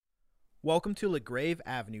Welcome to LaGrave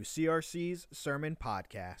Avenue CRC's Sermon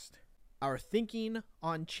Podcast. Our thinking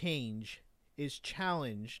on change is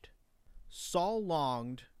challenged. Saul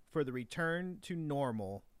longed for the return to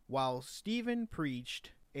normal, while Stephen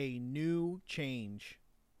preached a new change.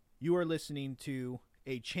 You are listening to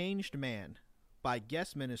A Changed Man by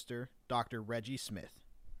guest minister Dr. Reggie Smith.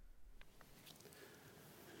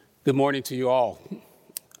 Good morning to you all.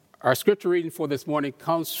 Our scripture reading for this morning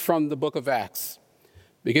comes from the book of Acts,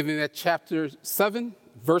 beginning at chapter 7,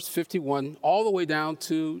 verse 51, all the way down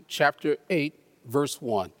to chapter 8, verse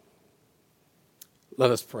 1.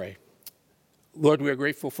 Let us pray. Lord, we are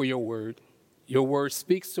grateful for your word. Your word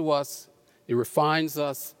speaks to us. It refines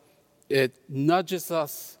us. It nudges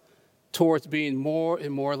us towards being more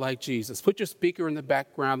and more like Jesus. Put your speaker in the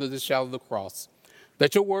background of the shadow of the cross,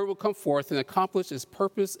 that your word will come forth and accomplish its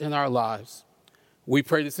purpose in our lives. We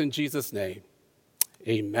pray this in Jesus' name.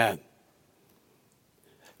 Amen.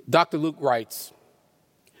 Dr. Luke writes,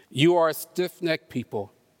 "You are a stiff-necked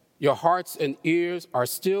people. Your hearts and ears are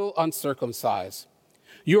still uncircumcised.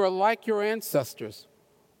 You are like your ancestors.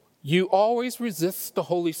 You always resist the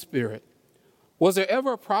Holy Spirit. Was there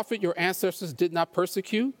ever a prophet your ancestors did not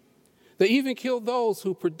persecute? They even killed those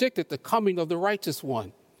who predicted the coming of the righteous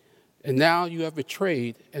one. And now you have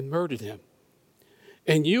betrayed and murdered him.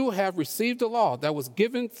 And you have received the law that was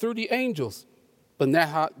given through the angels, but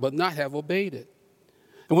not have obeyed it."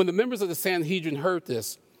 And when the members of the Sanhedrin heard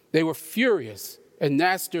this, they were furious and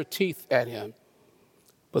gnashed their teeth at him.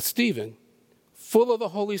 But Stephen, full of the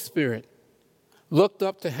Holy Spirit, looked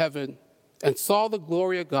up to heaven and saw the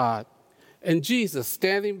glory of God and Jesus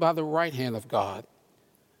standing by the right hand of God.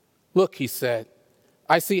 "Look," he said,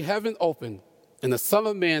 "I see heaven open and the Son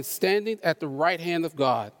of Man standing at the right hand of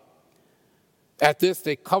God." At this,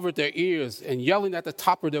 they covered their ears, and yelling at the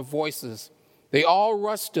top of their voices, they all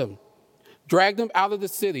rushed him, dragged him out of the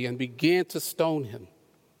city, and began to stone him.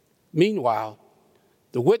 Meanwhile,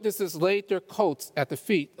 the witnesses laid their coats at the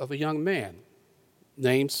feet of a young man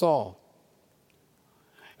named Saul.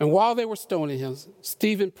 And while they were stoning him,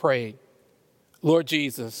 Stephen prayed, "Lord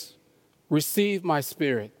Jesus, receive my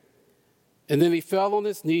spirit." And then he fell on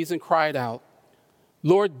his knees and cried out,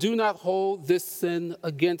 "Lord, do not hold this sin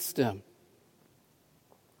against them."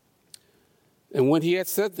 And when he had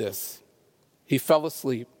said this, he fell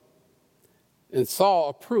asleep, and Saul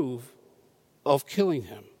approved of killing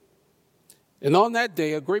him. And on that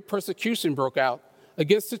day, a great persecution broke out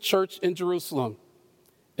against the church in Jerusalem,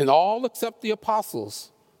 and all except the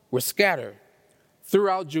apostles were scattered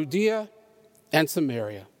throughout Judea and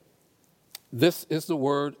Samaria. This is the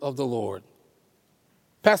word of the Lord.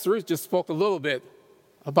 Pastor Ruth just spoke a little bit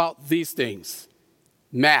about these things.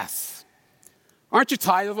 Masks. Aren't you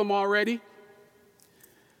tired of them already?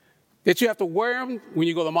 That you have to wear them when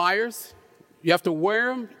you go to Myers. You have to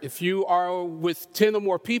wear them if you are with 10 or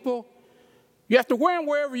more people. You have to wear them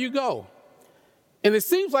wherever you go. And it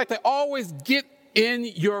seems like they always get in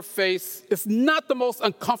your face. It's not the most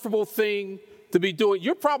uncomfortable thing to be doing.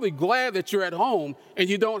 You're probably glad that you're at home and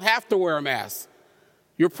you don't have to wear a mask.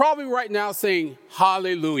 You're probably right now saying,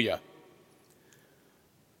 hallelujah.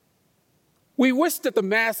 We wish that the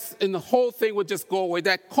mask and the whole thing would just go away,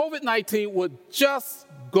 that COVID-19 would just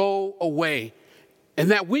go away,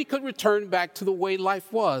 and that we could return back to the way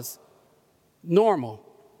life was, normal.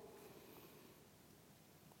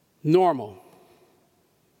 Normal.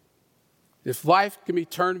 If life can be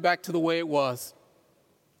turned back to the way it was.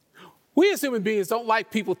 We as human beings don't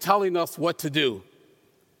like people telling us what to do.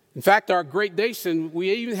 In fact, our great nation,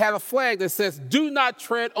 we even had a flag that says, "Do not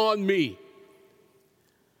tread on me."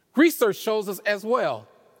 Research shows us as well.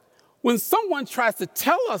 When someone tries to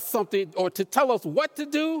tell us something or to tell us what to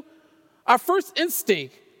do, our first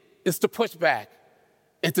instinct is to push back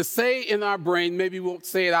and to say in our brain, maybe we won't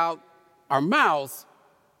say it out our mouths,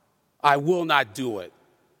 "I will not do it.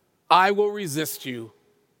 I will resist you.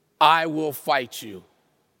 I will fight you."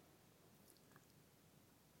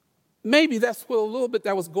 Maybe that's what a little bit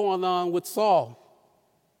that was going on with Saul.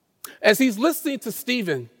 As he's listening to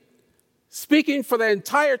Stephen, speaking for the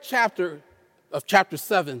entire chapter of chapter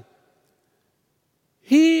 7,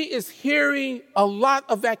 he is hearing a lot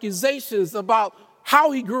of accusations about how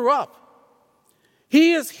he grew up.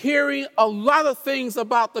 He is hearing a lot of things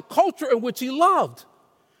about the culture in which he loved.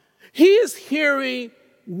 He is hearing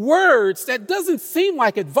words that doesn't seem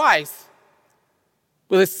like advice,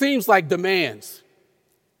 but it seems like demands.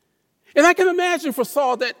 And I can imagine for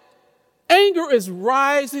Saul that anger is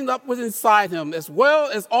rising up within inside him, as well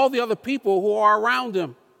as all the other people who are around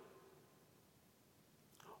him.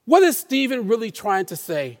 What is Stephen really trying to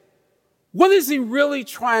say? What is he really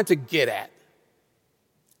trying to get at?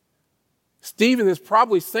 Stephen is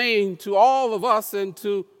probably saying to all of us and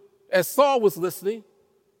to, as Saul was listening,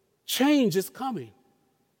 change is coming.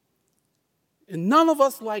 And none of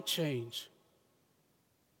us like change.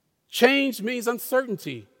 Change means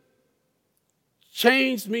uncertainty.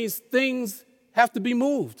 Change means things have to be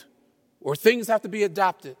moved or things have to be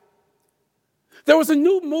adopted. There was a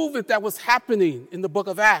new movement that was happening in the book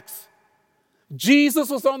of Acts. Jesus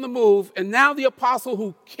was on the move, and now the apostle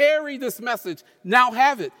who carried this message now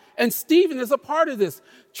have it. And Stephen is a part of this,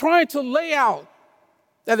 trying to lay out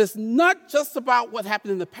that it's not just about what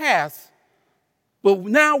happened in the past, but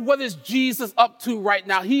now what is Jesus up to right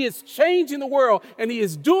now? He is changing the world, and he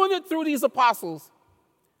is doing it through these apostles.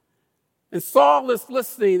 And Saul is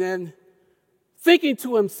listening and thinking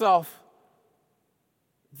to himself,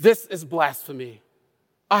 this is blasphemy.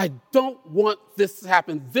 I don't want this to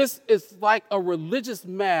happen. This is like a religious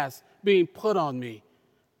mask being put on me,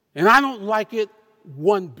 and I don't like it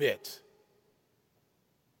one bit.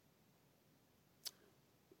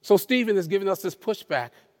 So Stephen is giving us this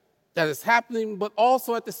pushback that is happening, but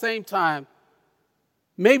also at the same time,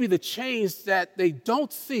 maybe the change that they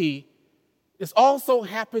don't see is also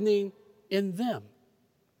happening in them.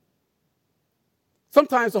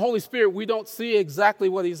 Sometimes the Holy Spirit, we don't see exactly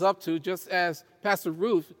what he's up to, just as Pastor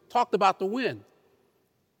Ruth talked about the wind.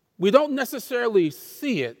 We don't necessarily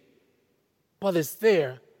see it, but it's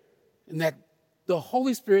there, and that the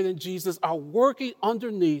Holy Spirit and Jesus are working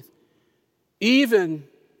underneath, even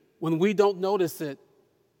when we don't notice it,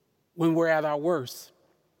 when we're at our worst.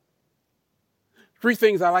 3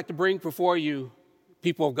 things I like to bring before you,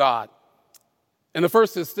 people of God. And the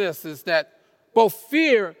first is this, is that both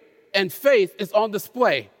fear and faith is on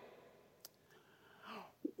display.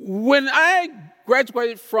 When I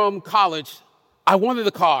graduated from college, I wanted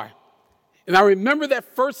a car. And I remember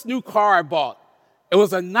that first new car I bought. It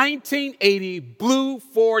was a 1980 blue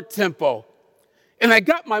Ford Tempo. And I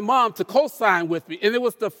got my mom to co-sign with me. And it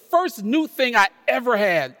was the first new thing I ever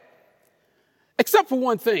had. Except for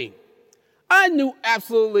one thing. I knew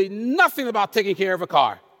absolutely nothing about taking care of a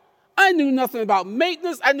car. I knew nothing about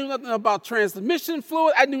maintenance. I knew nothing about transmission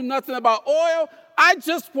fluid. I knew nothing about oil. I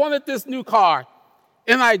just wanted this new car.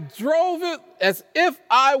 And I drove it as if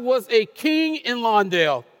I was a king in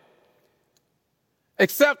Lawndale.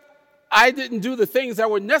 Except I didn't do the things that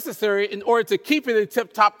were necessary in order to keep it in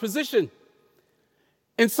tip-top position.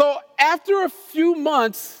 And so after a few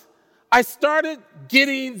months, I started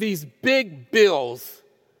getting these big bills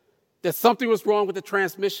that something was wrong with the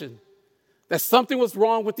transmission, that something was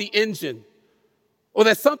wrong with the engine, or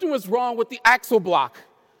that something was wrong with the axle block.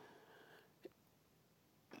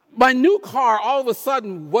 My new car all of a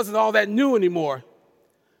sudden wasn't all that new anymore.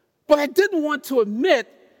 But I didn't want to admit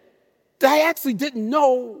that I actually didn't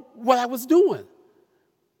know what I was doing.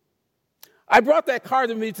 I brought that car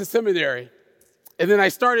to me to seminary, and then I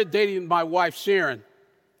started dating my wife, Sharon.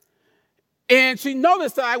 And she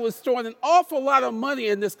noticed that I was throwing an awful lot of money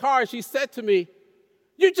in this car. She said to me,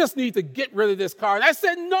 "You just need to get rid of this car." And I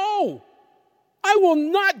said, "No, I will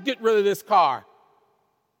not get rid of this car.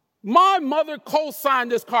 My mother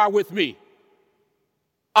co-signed this car with me.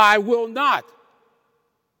 I will not."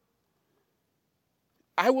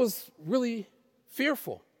 I was really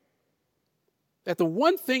fearful that the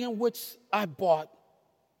one thing in which I bought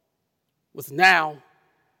was now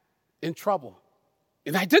in trouble.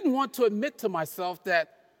 And I didn't want to admit to myself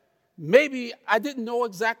that maybe I didn't know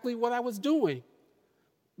exactly what I was doing.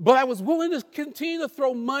 But I was willing to continue to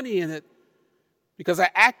throw money in it because I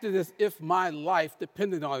acted as if my life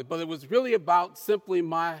depended on it. But it was really about simply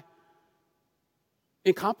my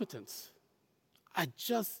incompetence. I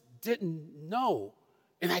just didn't know,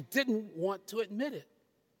 and I didn't want to admit it.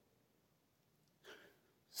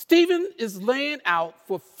 Stephen is laying out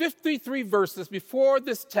for 53 verses before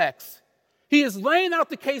this text. He is laying out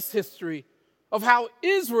the case history of how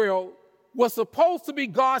Israel was supposed to be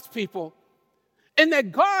God's people, and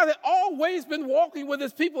that God had always been walking with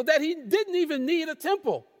his people, that he didn't even need a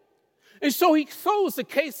temple. And so he shows the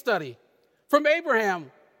case study from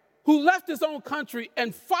Abraham, who left his own country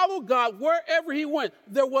and followed God wherever he went.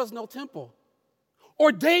 There was no temple.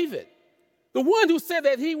 Or David, the one who said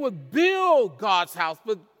that he would build God's house,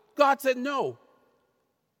 but God said, "No,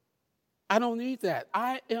 I don't need that.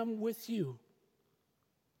 I am with you."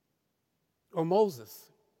 Or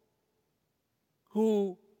Moses,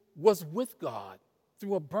 who was with God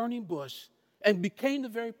through a burning bush and became the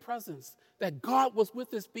very presence that God was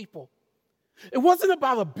with his people. It wasn't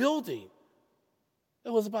about a building. It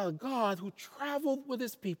was about a God who traveled with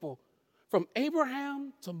his people from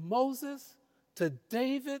Abraham to Moses to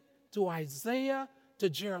David to Isaiah to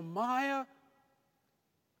Jeremiah.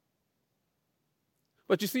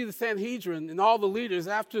 But you see, the Sanhedrin and all the leaders,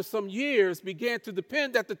 after some years, began to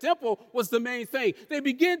depend that the temple was the main thing. They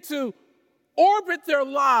began to orbit their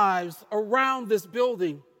lives around this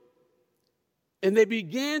building. And they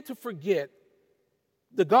began to forget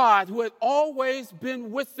the God who had always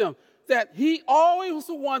been with them, that he always was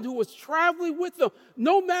the one who was traveling with them,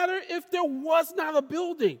 no matter if there was not a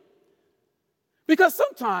building. Because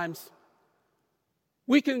sometimes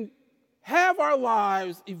we can have our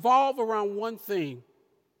lives evolve around one thing,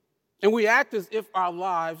 and we act as if our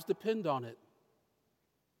lives depend on it.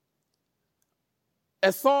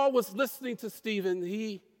 As Saul was listening to Stephen,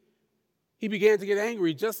 he began to get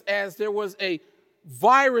angry, just as there was a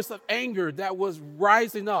virus of anger that was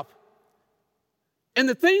rising up. And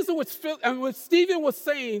the things in which Stephen was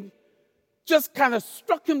saying just kind of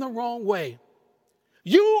struck him the wrong way.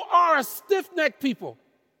 You are a stiff-necked people.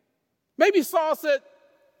 Maybe Saul said,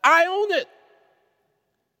 I own it.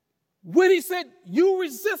 When he said, you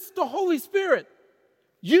resist the Holy Spirit,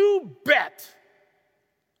 you bet.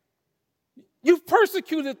 You've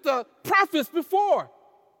persecuted the prophets before.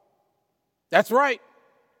 That's right.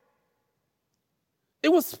 It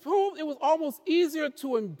was almost easier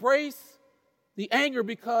to embrace the anger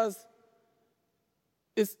because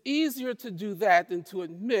it's easier to do that than to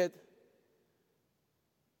admit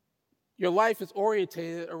your life is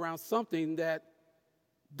orientated around something that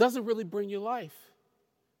doesn't really bring you life,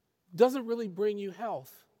 doesn't really bring you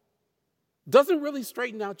health, doesn't really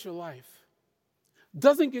straighten out your life,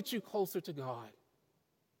 doesn't get you closer to God.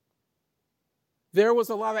 There was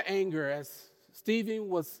a lot of anger as Stephen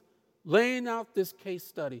was laying out this case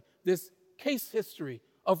study, this case history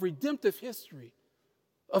of redemptive history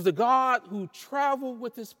of the God who traveled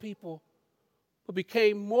with his people but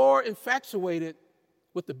became more infatuated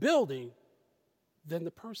with the building than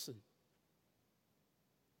the person.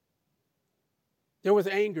 There was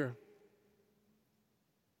anger.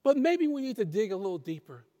 But maybe we need to dig a little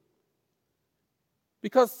deeper.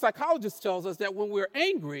 Because psychologists tell us that when we're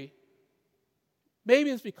angry, maybe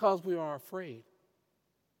it's because we are afraid.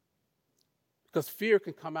 Because fear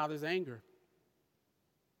can come out as anger.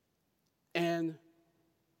 And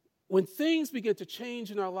when things begin to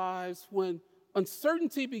change in our lives, when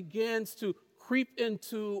uncertainty begins to creep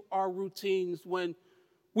into our routines, when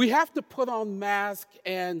we have to put on masks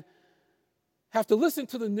and have to listen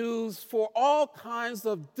to the news for all kinds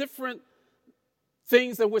of different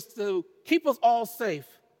things in which to keep us all safe,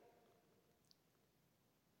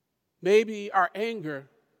 maybe our anger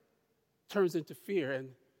turns into fear.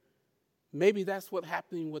 And maybe that's what's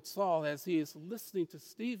happening with Saul as he is listening to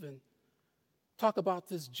Stephen talk about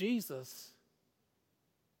this Jesus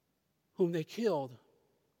whom they killed,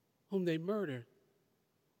 whom they murdered,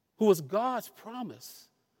 who was God's promise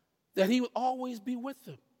that he would always be with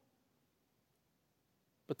them.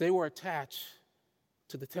 But they were attached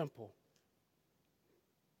to the temple.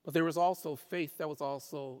 But there was also faith that was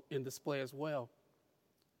also in display as well.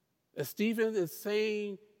 As Stephen is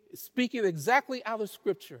speaking exactly out of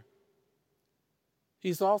Scripture,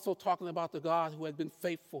 he's also talking about the God who had been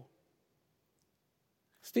faithful.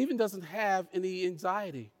 Stephen doesn't have any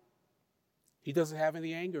anxiety. He doesn't have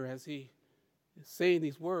any anger as he is saying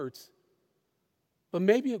these words, but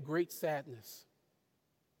maybe a great sadness.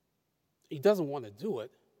 He doesn't want to do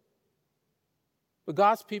it, but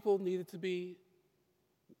God's people needed to be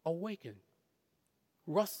awakened,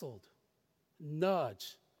 rustled,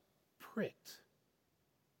 nudged, pricked.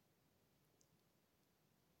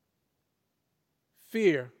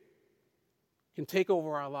 Fear can take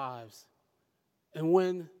over our lives. And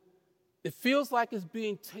when it feels like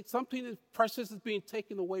it's something that's precious is being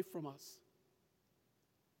taken away from us,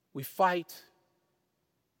 we fight,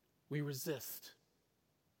 we resist.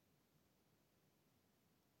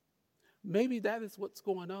 Maybe that is what's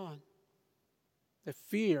going on. That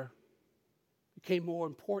fear became more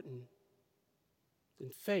important than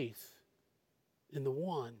faith in the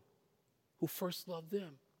one who first loved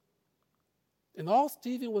them. And all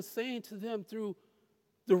Stephen was saying to them through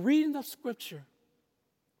the reading of Scripture,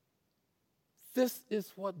 this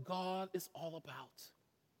is what God is all about.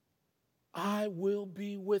 I will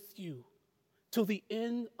be with you till the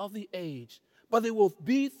end of the age, but it will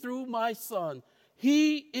be through my Son.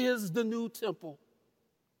 He is the new temple.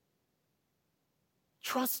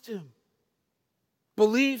 Trust him.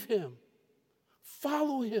 Believe him.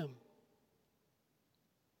 Follow him.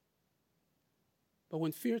 But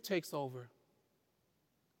when fear takes over,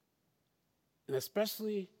 and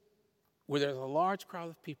especially where there's a large crowd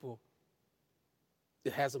of people,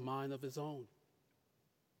 it has a mind of its own.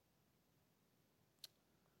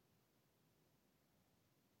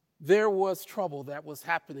 There was trouble that was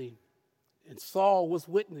happening, and Saul was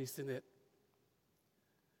witnessing it.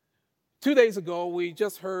 2 days ago, we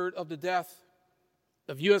just heard of the death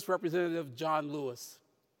of U.S. Representative John Lewis,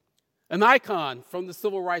 an icon from the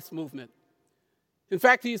civil rights movement. In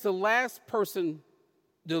fact, he was the last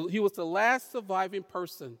surviving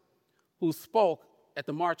person who spoke at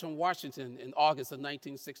the March on Washington in August of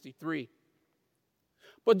 1963.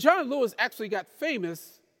 But John Lewis actually got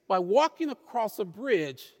famous by walking across a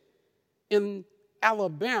bridge in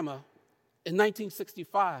Alabama in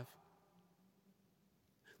 1965.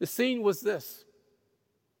 The scene was this.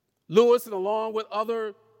 Lewis, and along with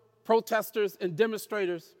other protesters and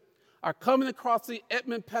demonstrators, are coming across the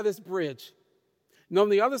Edmund Pettus Bridge. And on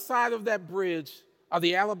the other side of that bridge are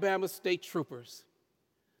the Alabama State Troopers.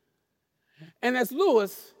 And as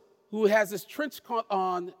Lewis, who has his trench coat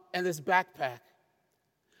on and his backpack,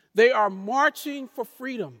 they are marching for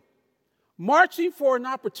freedom, marching for an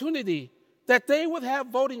opportunity that they would have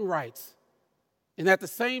voting rights, and at the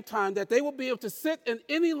same time that they will be able to sit in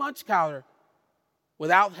any lunch counter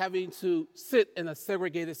without having to sit in a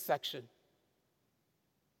segregated section.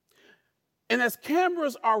 And as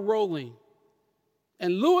cameras are rolling,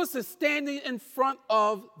 and Lewis is standing in front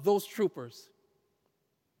of those troopers,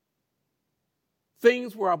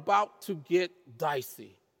 things were about to get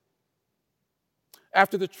dicey.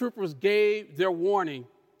 After the troopers gave their warning,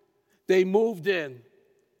 they moved in.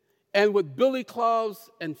 And with billy clubs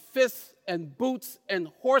and fists and boots and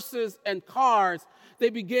horses and cars, they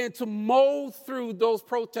began to mow through those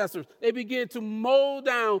protesters. They began to mow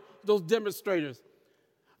down those demonstrators.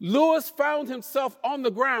 Lewis found himself on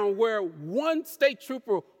the ground where one state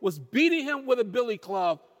trooper was beating him with a billy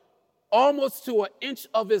club almost to an inch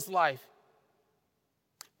of his life.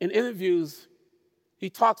 In interviews, he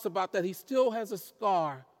talks about that he still has a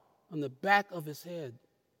scar on the back of his head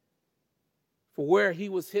for where he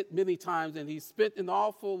was hit many times, and he spent an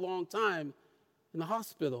awful long time in the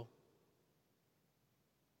hospital.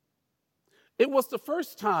 It was the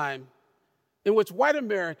first time in which white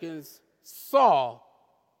Americans saw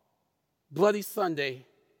Bloody Sunday,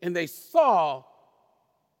 and they saw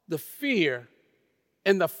the fear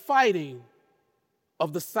and the fighting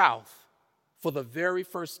of the South for the very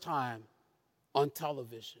first time on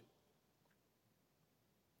television.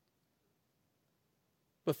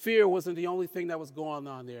 But fear wasn't the only thing that was going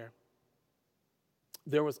on there.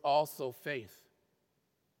 There was also faith.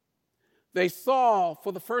 They saw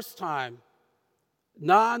for the first time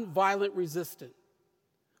nonviolent resistance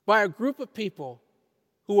by a group of people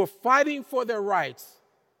who were fighting for their rights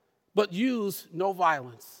but used no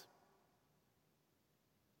violence.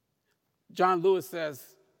 John Lewis says,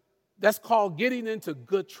 that's called getting into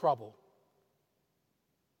good trouble.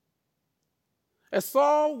 As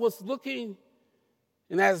Saul was looking,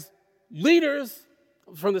 and as leaders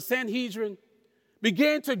from the Sanhedrin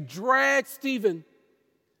began to drag Stephen,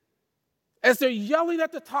 as they're yelling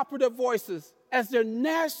at the top of their voices, as they're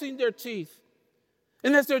gnashing their teeth,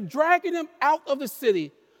 and as they're dragging him out of the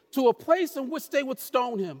city to a place in which they would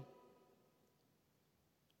stone him,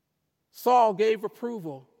 Saul gave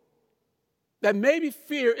approval that maybe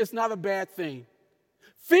fear is not a bad thing.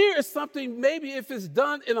 Fear is something, maybe if it's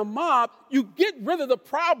done in a mob, you get rid of the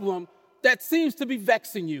problem that seems to be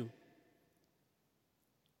vexing you.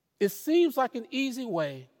 It seems like an easy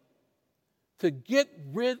way to get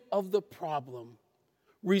rid of the problem,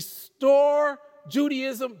 restore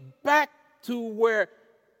Judaism back to where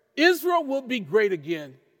Israel will be great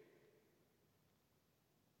again.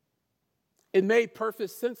 It made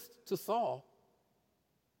perfect sense to Saul.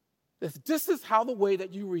 This is how the way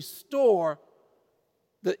that you restore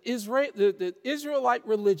the Israelite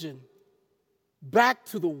religion back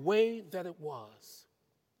to the way that it was.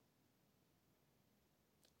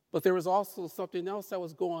 But there was also something else that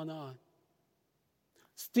was going on.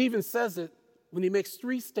 Stephen says it when he makes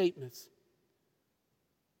three statements.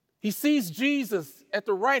 He sees Jesus at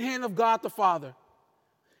the right hand of God the Father,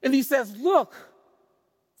 and he says, look,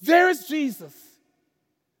 there is Jesus.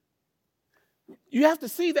 You have to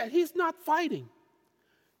see that he's not fighting.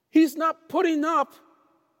 He's not putting up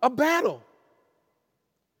a battle.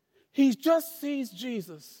 He just sees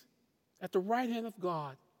Jesus at the right hand of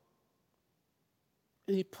God,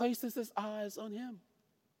 and he places his eyes on him.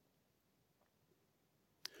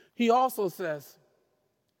 He also says,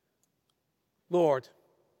 Lord,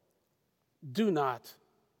 do not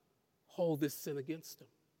hold this sin against him.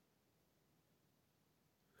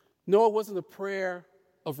 No, it wasn't a prayer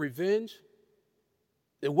of revenge.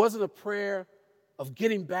 It wasn't a prayer of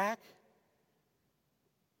getting back.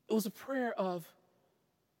 It was a prayer of,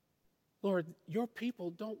 Lord, your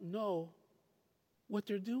people don't know what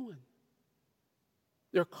they're doing.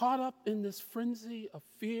 They're caught up in this frenzy of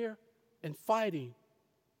fear and fighting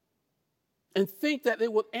and think that they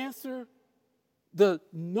will answer the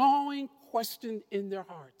gnawing question in their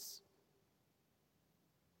hearts.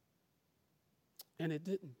 And it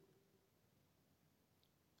didn't.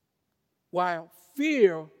 While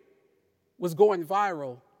fear was going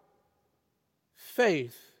viral,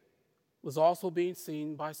 faith was also being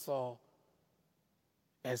seen by Saul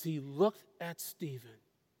as he looked at Stephen,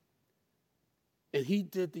 and he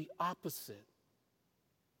did the opposite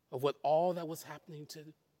of what all that was happening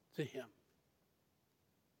to him.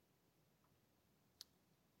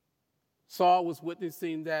 Saul was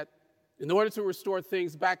witnessing that in order to restore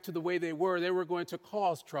things back to the way they were going to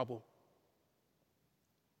cause trouble.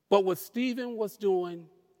 But what Stephen was doing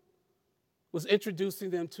was introducing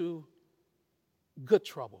them to good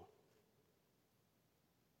trouble.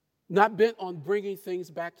 Not bent on bringing things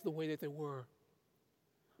back to the way that they were,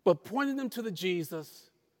 but pointing them to the Jesus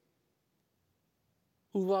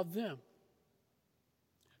who loved them.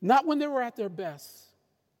 Not when they were at their best,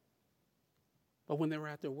 but when they were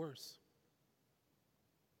at their worst.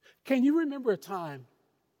 Can you remember a time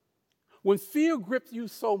when fear gripped you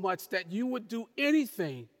so much that you would do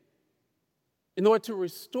anything in order to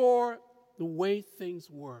restore the way things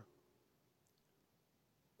were?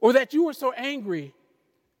 Or that you were so angry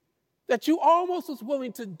that you almost was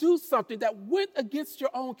willing to do something that went against your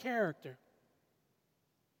own character?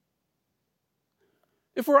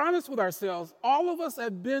 If we're honest with ourselves, all of us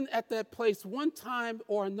have been at that place one time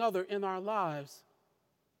or another in our lives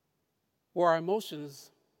where our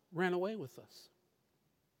emotions ran away with us.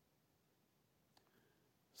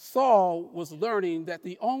 Saul was learning that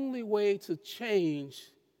the only way to change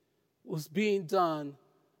was being done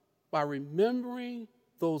by remembering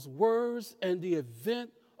those words and the event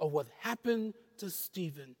of what happened to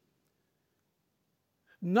Stephen.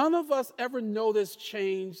 None of us ever notice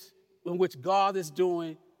change in which God is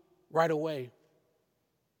doing right away.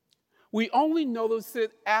 We only notice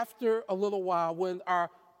it after a little while when our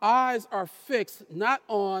eyes are fixed not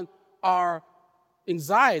on our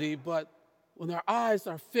anxiety, but when our eyes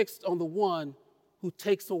are fixed on the one who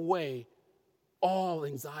takes away all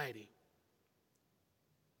anxiety.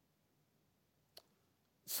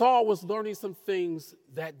 Saul was learning some things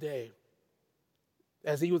that day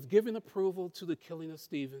as he was giving approval to the killing of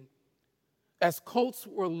Stephen. As coats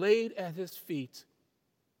were laid at his feet,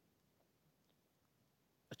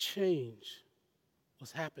 a change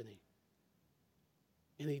was happening,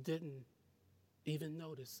 and he didn't even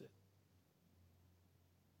notice it.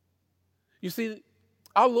 You see,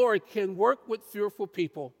 our Lord can work with fearful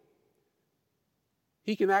people.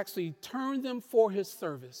 He can actually turn them for his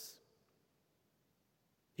service.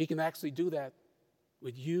 He can actually do that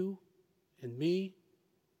with you and me,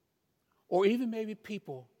 or even maybe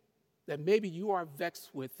people that maybe you are vexed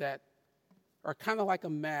with that are kind of like a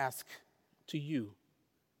mask to you.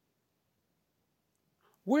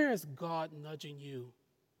 Where is God nudging you,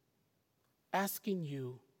 asking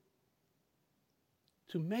you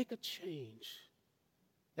to make a change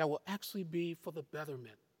that will actually be for the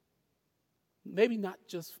betterment? Maybe not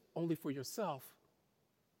just only for yourself,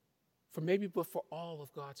 but for all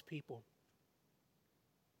of God's people.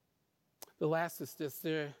 The last is this.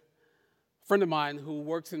 There, a friend of mine who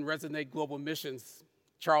works in Resonate Global Missions,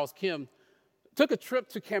 Charles Kim, took a trip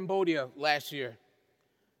to Cambodia last year.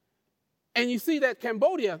 And you see that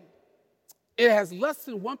Cambodia, it has less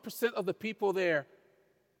than 1% of the people there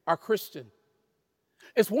are Christian.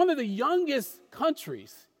 It's one of the youngest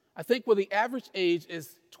countries, I think, where the average age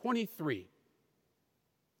is 23.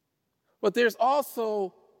 But there's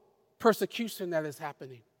also persecution that is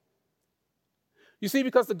happening. You see,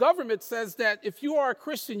 because the government says that if you are a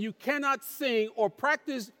Christian, you cannot sing or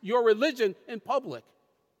practice your religion in public.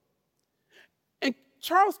 And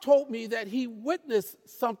Charles told me that he witnessed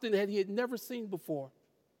something that he had never seen before.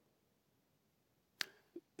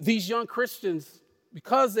 These young Christians,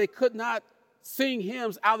 because they could not sing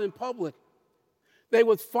hymns out in public, they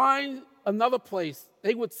would find another place.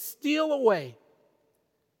 They would steal away.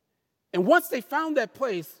 And once they found that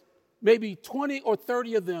place, maybe 20 or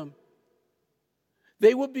 30 of them,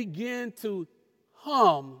 they would begin to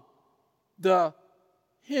hum the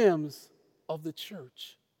hymns of the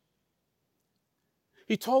church.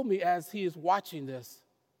 He told me as he is watching this,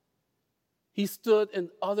 he stood in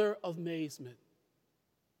utter amazement.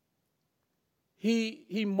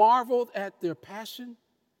 He marveled at their passion.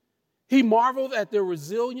 He marveled at their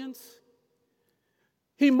resilience.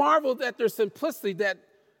 He marveled at their simplicity, that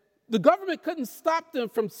the government couldn't stop them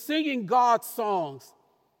from singing God's songs,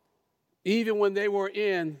 even when they were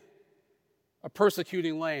in a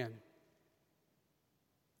persecuting land.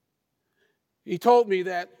 He told me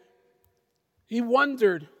that he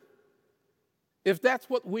wondered if that's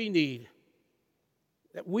what we need,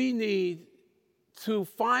 that we need to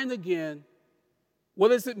find again what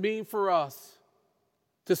does it mean for us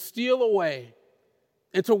to steal away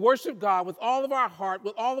and to worship God with all of our heart,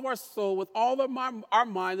 with all of our soul, with all of our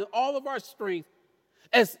mind, and all of our strength,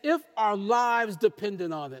 as if our lives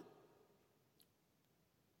depended on it.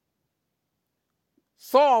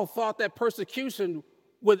 Saul thought that persecution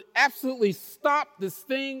would absolutely stop this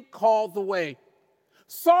thing called the way.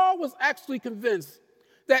 Saul was actually convinced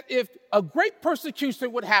that if a great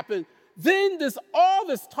persecution would happen, then all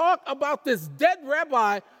this talk about this dead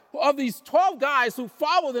rabbi of these 12 guys who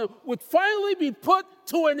followed him would finally be put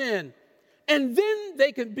to an end. And then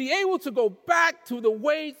they could be able to go back to the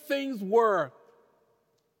way things were.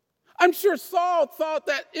 I'm sure Saul thought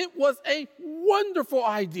that it was a wonderful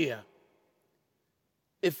idea.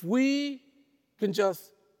 If we can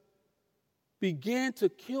just begin to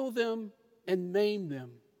kill them and maim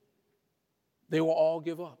them, they will all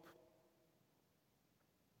give up.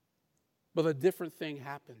 But a different thing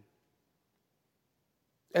happened.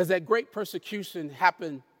 As that great persecution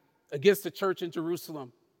happened against the church in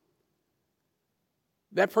Jerusalem,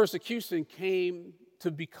 that persecution came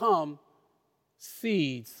to become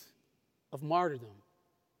seeds of martyrdom.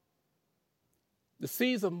 The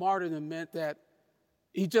seeds of martyrdom meant that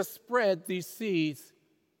he just spread these seeds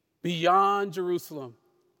beyond Jerusalem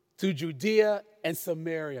to Judea and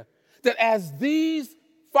Samaria. That as these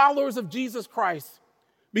followers of Jesus Christ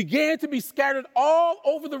began to be scattered all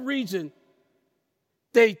over the region,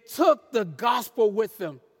 they took the gospel with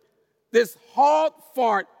them. This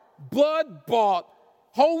hard-fought, blood-bought,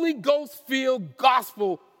 Holy Ghost-filled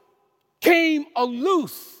gospel came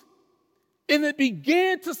loose, and it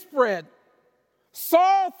began to spread.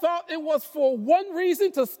 Saul thought it was for one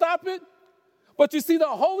reason to stop it, but you see, the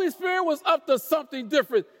Holy Spirit was up to something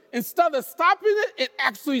different. Instead of stopping it, it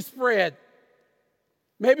actually spread.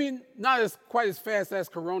 Maybe not quite as fast as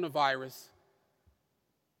coronavirus,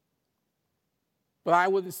 but I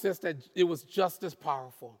would insist that it was just as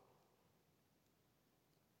powerful.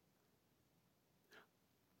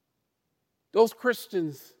 Those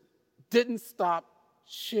Christians didn't stop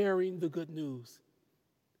sharing the good news,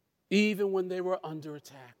 even when they were under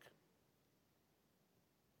attack.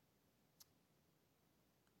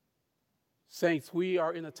 Saints, we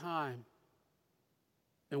are in a time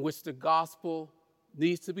in which the gospel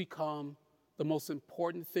needs to become the most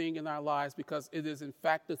important thing in our lives, because it is, in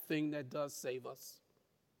fact, the thing that does save us.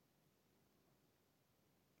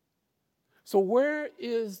 So where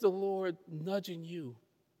is the Lord nudging you,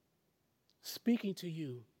 speaking to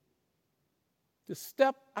you, to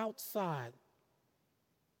step outside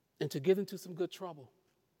and to get into some good trouble?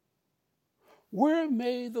 Where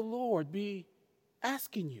may the Lord be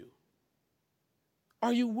asking you,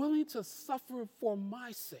 are you willing to suffer for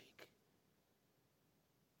my sake?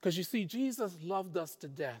 Because you see, Jesus loved us to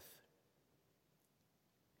death,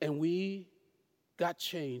 and we got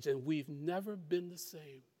changed, and we've never been the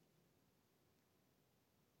same.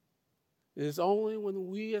 It is only when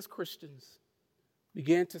we as Christians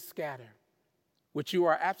begin to scatter, which you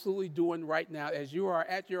are absolutely doing right now as you are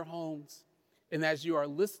at your homes and as you are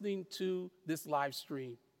listening to this live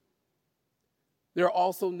stream. There are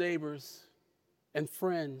also neighbors and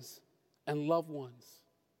friends and loved ones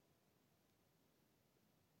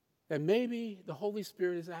that maybe the Holy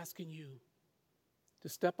Spirit is asking you to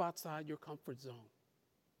step outside your comfort zone.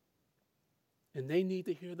 And they need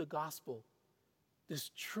to hear the gospel,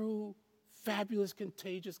 this true, fabulous,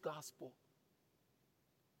 contagious gospel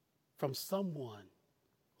from someone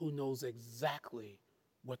who knows exactly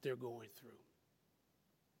what they're going through.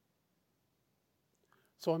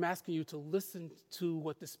 So I'm asking you to listen to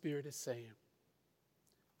what the Spirit is saying.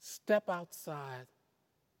 Step outside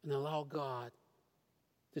and allow God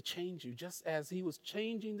to change you, just as he was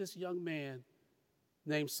changing this young man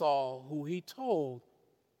named Saul, who he told,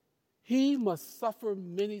 he must suffer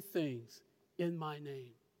many things in my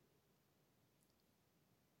name.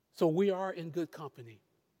 So we are in good company.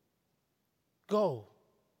 Go.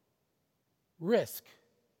 Risk.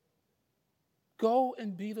 Go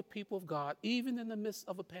and be the people of God, even in the midst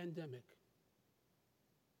of a pandemic,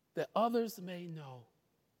 that others may know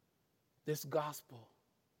this gospel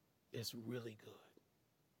is really good.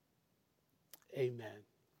 Amen.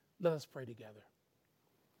 Let us pray together.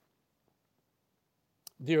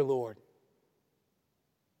 Dear Lord,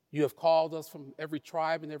 you have called us from every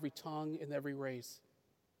tribe and every tongue and every race.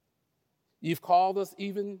 You've called us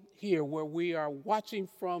even here where we are watching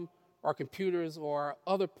from our computers or our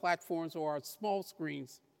other platforms or our small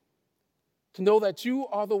screens, to know that you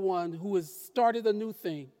are the one who has started a new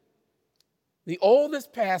thing. The old has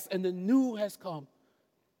passed and the new has come.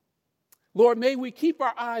 Lord, may we keep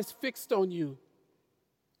our eyes fixed on you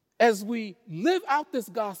as we live out this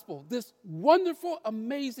gospel, this wonderful,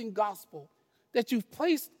 amazing gospel that you've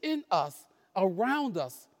placed in us, around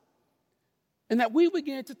us, and that we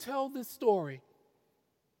begin to tell this story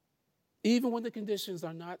even when the conditions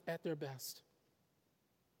are not at their best.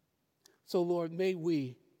 So, Lord, may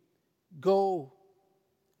we go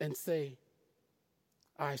and say,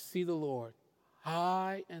 I see the Lord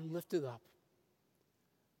high and lifted up.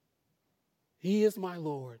 He is my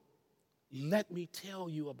Lord. Let me tell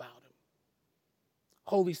you about him.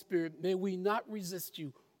 Holy Spirit, may we not resist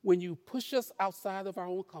you when you push us outside of our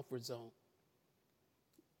own comfort zone,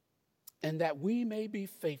 and that we may be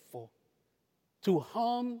faithful to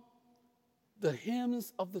hum the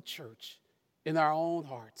hymns of the church in our own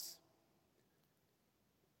hearts.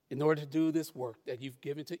 In order to do this work that you've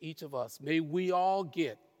given to each of us, may we all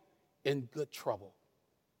get in good trouble.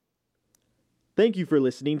 Thank you for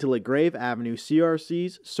listening to LaGrave Avenue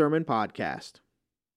CRC's Sermon Podcast.